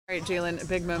All right, Jalen, a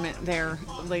big moment there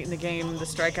late in the game, the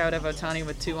strikeout of Ohtani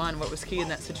with 2 on. What was key in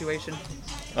that situation?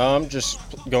 Just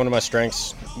going to my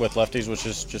strengths with lefties, which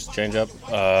is just changeup.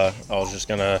 I was just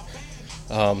going to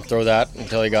throw that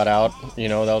until he got out. That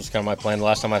was kind of my plan. The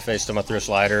last time I faced him, I threw a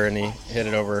slider, and he hit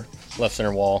it over left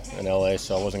center wall in L.A.,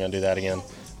 so I wasn't going to do that again.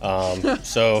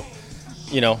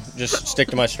 Just stick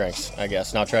to my strengths, I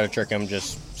guess. Not try to trick him,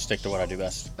 just stick to what I do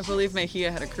best. I believe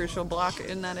Mejia had a crucial block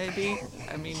in that AB.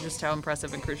 I mean, just how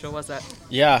impressive and crucial was that?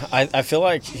 Yeah, I feel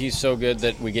like he's so good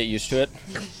that we get used to it.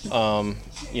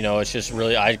 It's just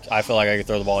really, I feel like I could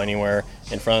throw the ball anywhere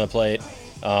in front of the plate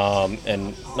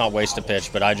and not waste a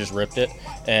pitch, but I just ripped it,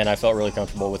 and I felt really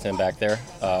comfortable with him back there,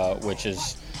 which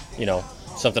is,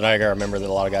 something I got to remember that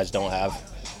a lot of guys don't have,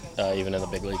 even in the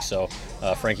big leagues. So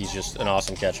Frankie's just an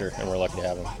awesome catcher, and we're lucky to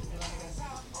have him.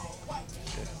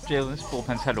 Jalen, this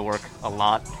bullpen's had to work a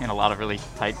lot in a lot of really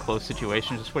tight, close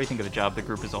situations. Just what do you think of the job the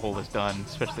group as a whole has done,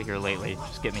 especially here lately,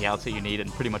 just getting the outs that you need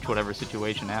in pretty much whatever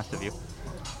situation asked of you?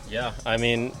 Yeah, I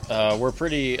mean, we're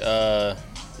pretty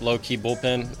low-key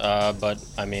bullpen, but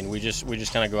I mean, we just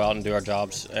kind of go out and do our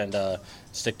jobs and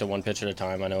stick to one pitch at a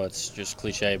time. I know it's just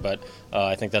cliche, but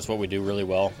I think that's what we do really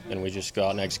well, and we just go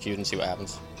out and execute and see what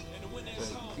happens. Do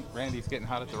you think Randy's getting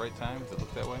hot at the right time? Does it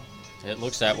look that way? It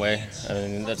looks that way. I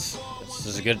mean, it's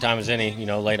as good a time as any.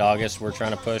 Late August, we're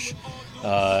trying to push,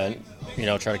 try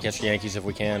to catch the Yankees if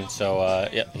we can. So,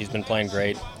 he's been playing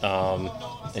great, and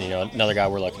another guy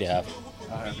we're lucky to have.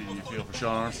 How happy do you feel for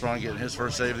Sean Armstrong getting his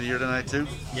first save of the year tonight, too?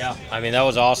 Yeah, I mean, that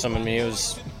was awesome. I mean, he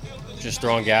was just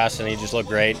throwing gas, and he just looked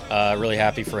great. Really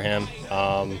happy for him.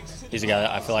 He's a guy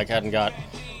that I feel like hadn't got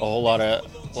a whole lot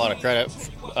of credit.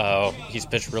 He's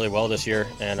pitched really well this year,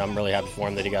 and I'm really happy for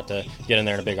him that he got to get in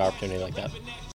there in a big opportunity like that.